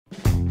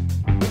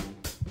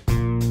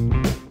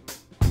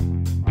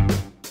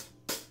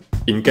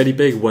In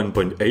Callipeg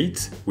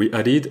 1.8, we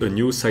added a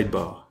new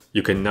sidebar.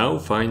 You can now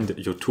find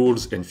your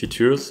tools and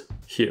features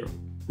here.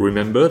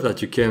 Remember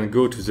that you can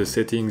go to the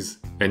settings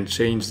and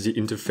change the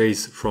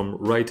interface from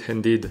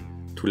right-handed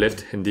to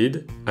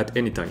left-handed at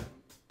any time.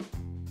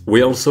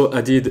 We also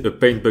added a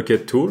paint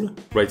bucket tool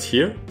right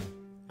here.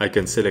 I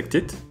can select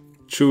it,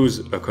 choose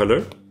a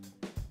color,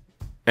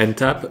 and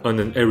tap on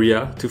an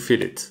area to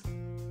fill it.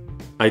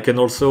 I can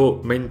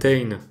also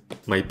maintain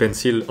my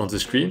pencil on the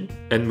screen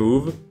and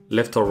move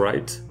left or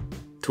right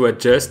to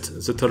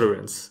adjust the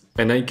tolerance.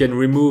 And I can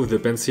remove the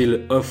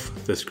pencil off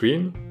the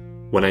screen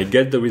when I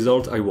get the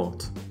result I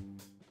want.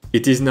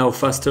 It is now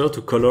faster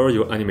to color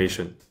your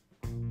animation.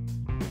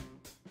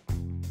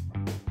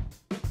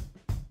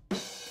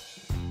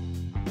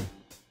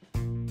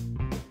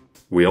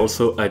 We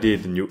also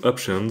added new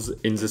options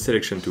in the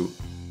selection tool.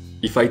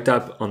 If I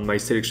tap on my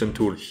selection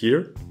tool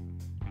here,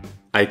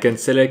 I can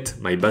select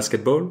my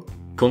basketball,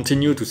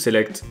 continue to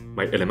select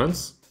my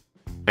elements,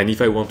 and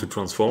if I want to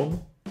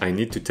transform, I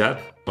need to tap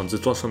on the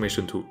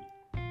transformation tool.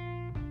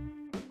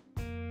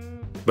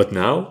 But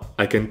now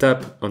I can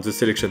tap on the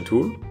selection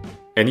tool,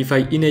 and if I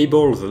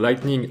enable the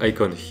lightning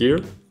icon here,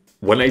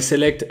 when I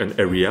select an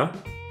area,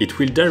 it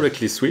will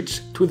directly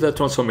switch to the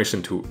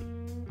transformation tool.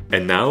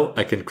 And now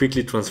I can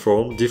quickly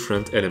transform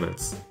different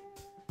elements.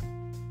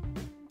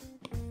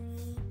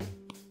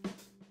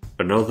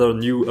 Another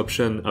new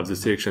option of the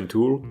selection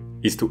tool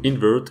is to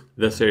invert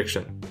the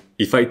selection.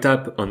 If I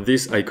tap on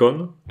this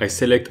icon, I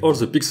select all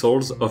the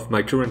pixels of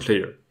my current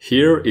layer.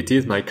 Here it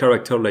is my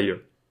character layer.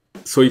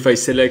 So if I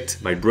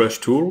select my brush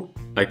tool,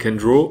 I can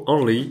draw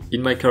only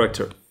in my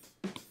character.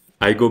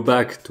 I go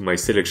back to my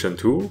selection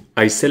tool,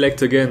 I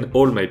select again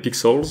all my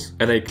pixels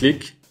and I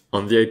click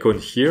on the icon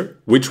here,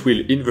 which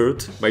will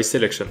invert my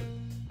selection.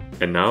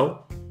 And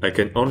now I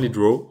can only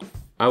draw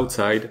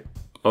outside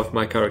of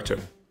my character.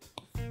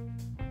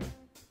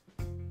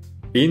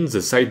 In the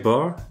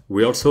sidebar,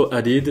 we also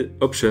added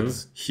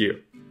options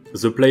here.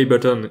 The play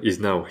button is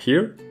now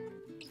here.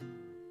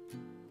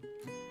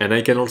 And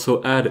I can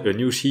also add a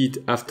new sheet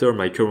after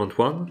my current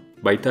one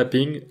by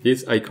tapping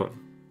this icon.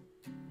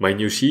 My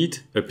new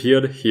sheet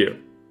appeared here.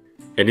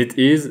 And it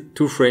is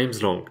 2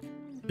 frames long.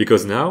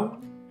 Because now,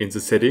 in the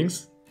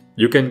settings,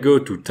 you can go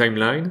to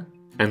Timeline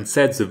and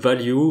set the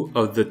value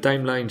of the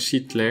Timeline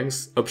Sheet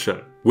Length option,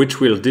 which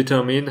will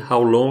determine how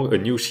long a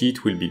new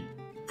sheet will be.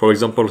 For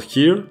example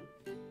here,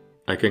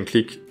 I can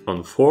click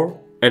on 4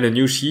 and a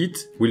new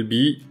sheet will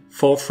be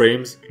 4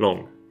 frames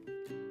long.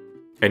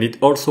 And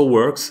it also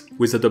works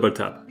with a double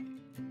tap.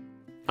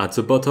 At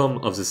the bottom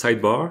of the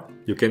sidebar,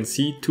 you can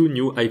see 2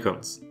 new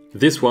icons.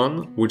 This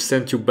one will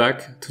send you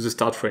back to the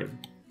start frame,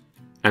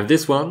 and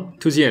this one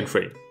to the end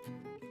frame.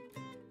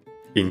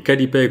 In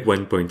Callipeg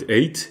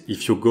 1.8,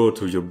 if you go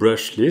to your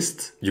brush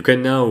list, you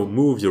can now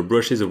move your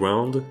brushes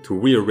around to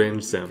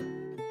rearrange them.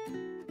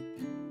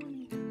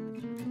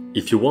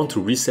 If you want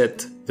to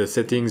reset the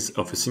settings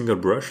of a single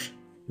brush,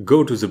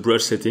 go to the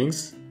brush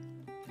settings,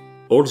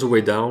 all the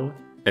way down,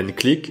 and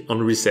click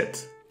on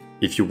Reset.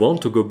 If you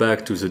want to go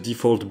back to the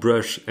default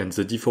brush and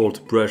the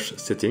default brush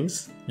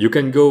settings, you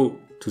can go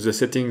to the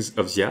settings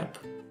of the app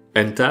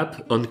and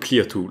tap on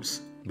Clear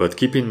Tools. But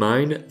keep in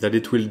mind that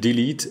it will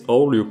delete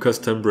all your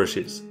custom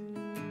brushes.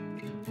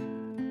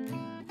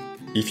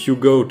 If you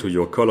go to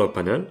your color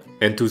panel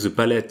and to the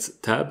palette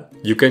tab,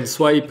 you can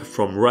swipe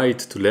from right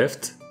to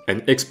left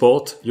and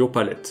export your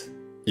palette.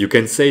 You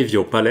can save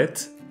your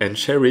palette and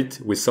share it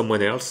with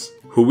someone else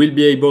who will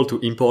be able to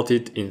import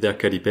it in their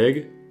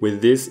Callipeg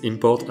with this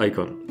import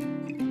icon.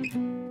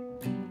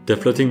 The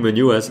floating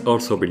menu has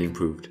also been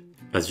improved.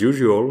 As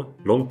usual,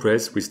 long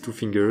press with 2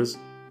 fingers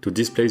to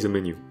display the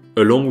menu.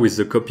 Along with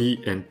the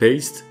copy and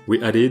paste,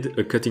 we added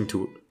a cutting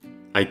tool.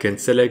 I can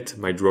select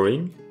my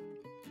drawing,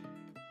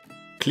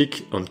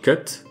 click on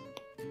Cut,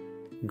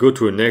 go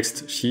to a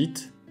next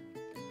sheet,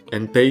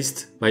 and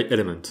paste my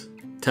element.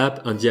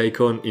 Tap on the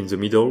icon in the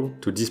middle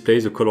to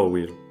display the color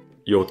wheel.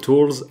 Your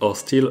tools are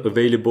still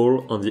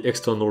available on the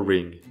external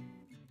ring.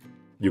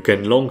 You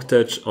can long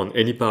touch on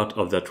any part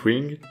of that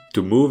ring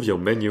to move your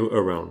menu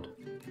around.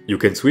 You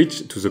can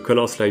switch to the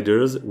color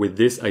sliders with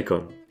this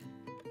icon.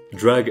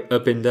 Drag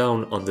up and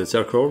down on the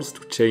circles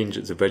to change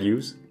the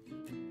values.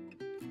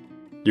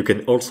 You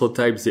can also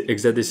type the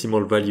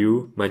hexadecimal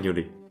value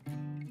manually.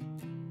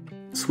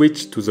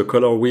 Switch to the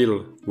color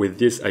wheel with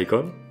this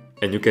icon,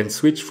 and you can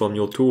switch from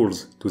your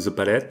tools to the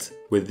palette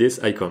with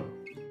this icon.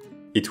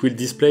 It will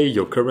display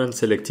your current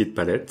selected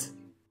palette.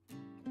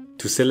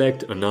 To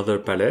select another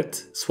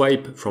palette,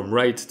 swipe from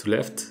right to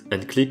left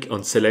and click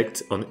on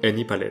Select on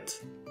any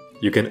palette.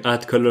 You can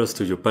add colors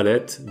to your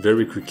palette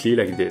very quickly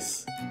like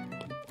this.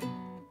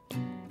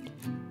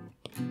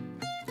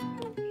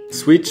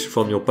 Switch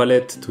from your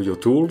palette to your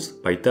tools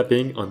by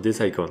tapping on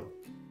this icon.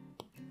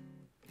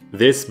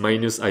 This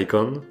minus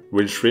icon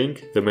will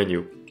shrink the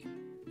menu.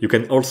 You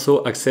can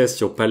also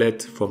access your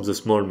palette from the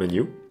small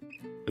menu.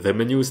 The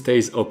menu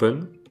stays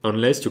open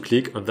unless you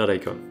click on that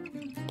icon.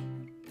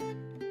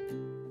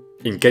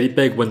 In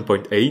Callipeg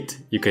 1.8,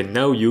 you can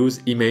now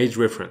use image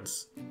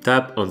reference.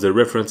 tap on the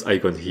reference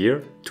icon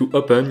here to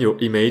open your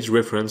image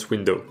reference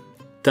window.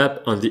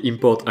 Tap on the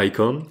import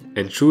icon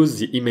and choose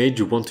the image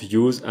you want to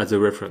use as a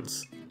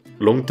reference.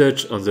 Long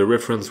touch on the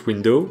reference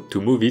window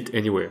to move it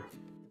anywhere.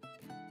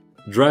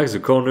 Drag the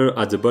corner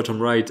at the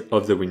bottom right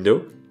of the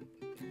window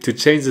to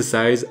change the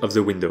size of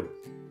the window.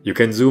 You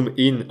can zoom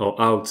in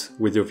or out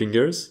with your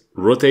fingers,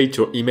 rotate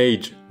your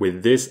image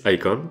with this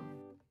icon,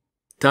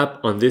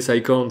 tap on this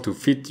icon to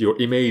fit your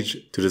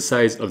image to the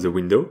size of the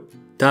window,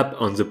 tap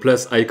on the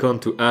plus icon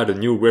to add a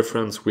new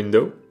reference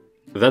window.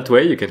 That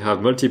way you can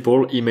have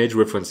multiple image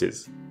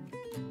references.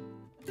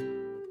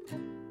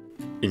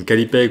 In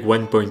Callipeg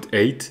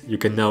 1.8, you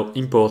can now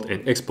import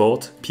and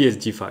export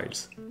PSD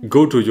files.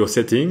 Go to your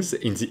settings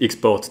in the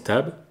Export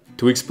tab.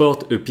 To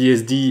export a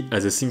PSD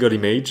as a single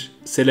image,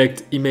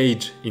 select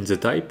Image in the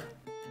type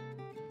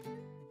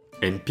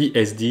and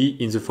PSD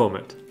in the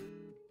format.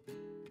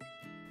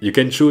 You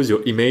can choose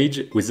your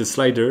image with the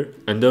slider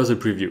under the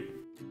preview.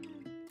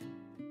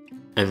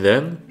 And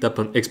then tap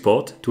on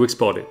Export to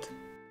export it.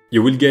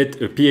 You will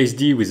get a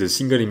PSD with a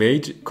single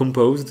image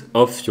composed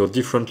of your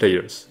different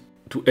layers.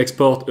 To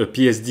export a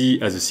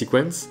PSD as a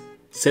sequence,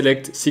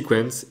 select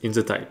Sequence in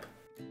the type.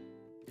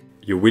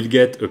 You will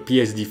get a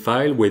PSD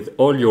file with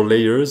all your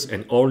layers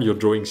and all your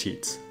drawing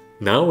sheets.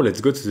 Now let's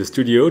go to the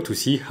studio to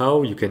see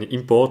how you can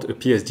import a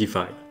PSD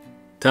file.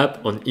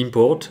 Tap on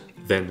Import,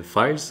 then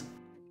Files,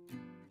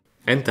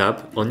 and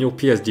tap on your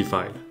PSD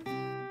file.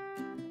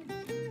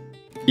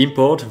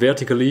 Import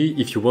vertically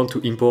if you want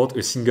to import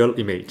a single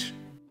image.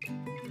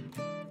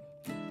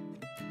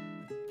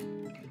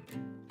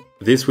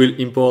 This will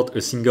import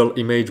a single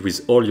image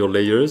with all your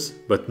layers,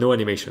 but no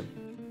animation.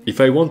 If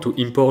I want to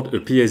import a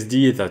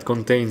PSD that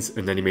contains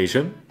an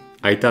animation,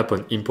 I tap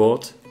on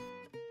Import,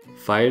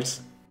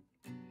 Files,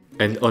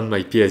 and on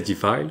my PSD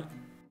file,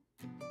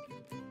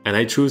 and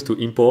I choose to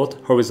import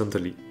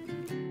horizontally.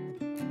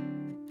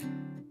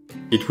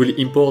 It will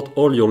import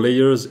all your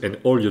layers and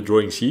all your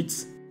drawing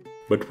sheets,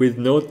 but with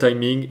no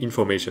timing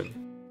information.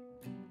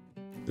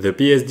 The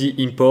PSD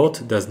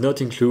import does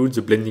not include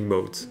the blending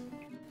modes.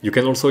 You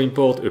can also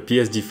import a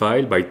PSD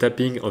file by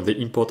tapping on the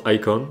import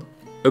icon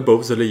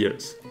above the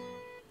layers.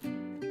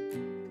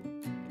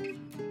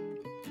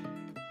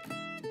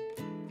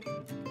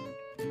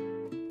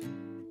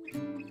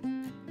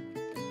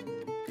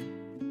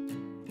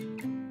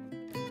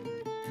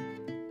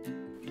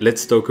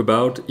 Let's talk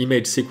about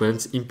image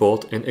sequence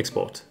import and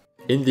export.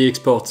 In the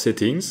export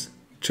settings,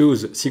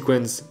 choose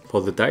sequence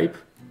for the type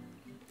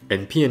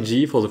and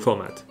PNG for the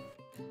format.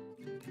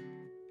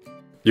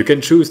 You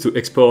can choose to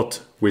export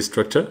with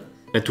structure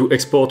and to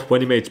export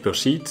one image per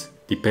sheet,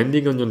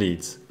 depending on your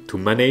needs. To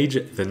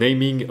manage the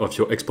naming of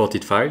your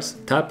exported files,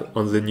 tap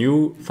on the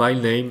new File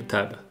Name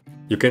tab.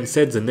 You can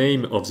set the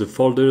name of the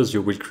folders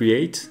you will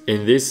create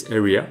in this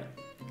area,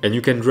 and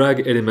you can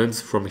drag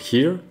elements from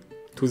here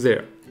to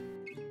there.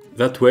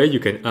 That way you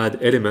can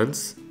add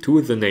elements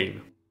to the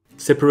name.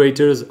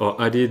 Separators are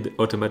added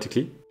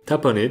automatically.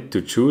 Tap on it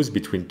to choose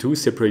between two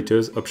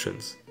separators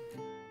options.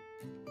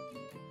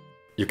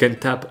 You can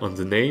tap on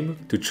the name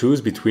to choose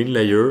between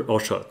layer or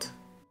shot.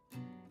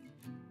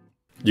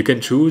 You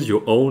can choose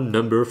your own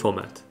number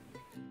format.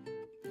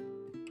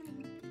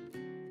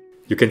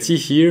 You can see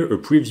here a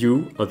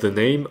preview of the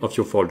name of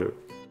your folder.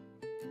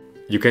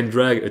 You can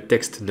drag a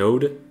text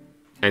node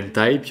and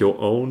type your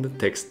own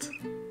text.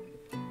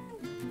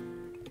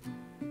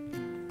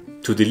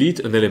 To delete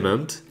an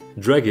element,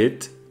 drag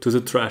it to the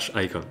trash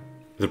icon.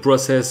 The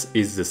process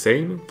is the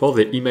same for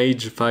the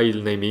image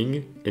file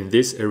naming in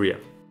this area.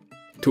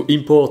 To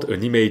import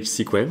an image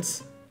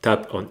sequence,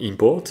 tap on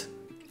Import,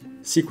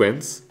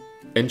 Sequence,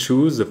 and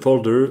choose the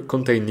folder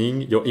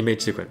containing your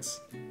image sequence.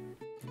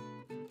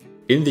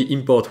 In the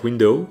import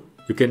window,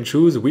 you can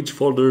choose which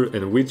folder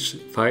and which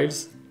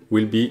files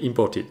will be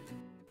imported.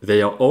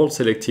 They are all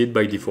selected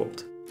by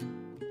default.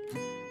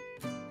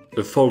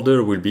 A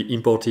folder will be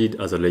imported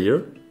as a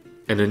layer,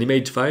 and an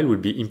image file will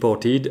be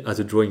imported as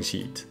a drawing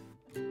sheet.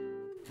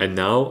 And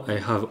now I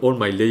have all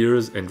my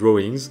layers and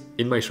drawings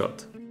in my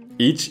shot.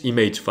 Each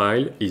image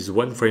file is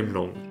 1 frame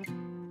long.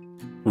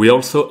 We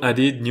also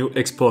added new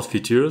export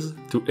features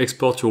to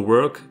export your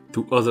work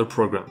to other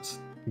programs.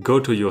 Go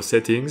to your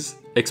Settings,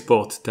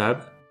 Export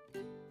tab.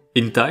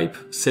 In Type,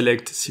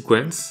 select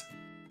Sequence,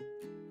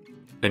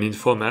 and in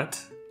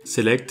Format,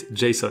 select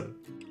JSON.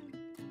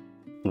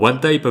 One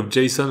type of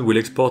JSON will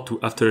export to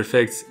After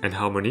Effects and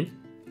Harmony,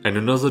 and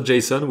another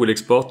JSON will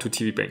export to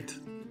TV Paint.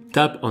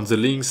 Tap on the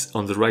links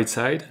on the right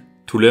side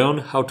to learn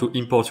how to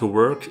import your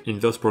work in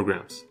those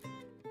programs.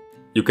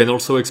 You can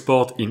also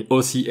export in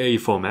OCA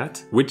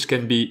format, which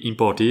can be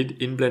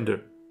imported in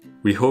Blender.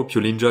 We hope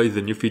you'll enjoy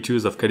the new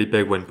features of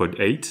Callipeg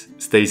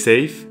 1.8. Stay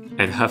safe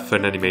and have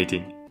fun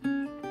animating.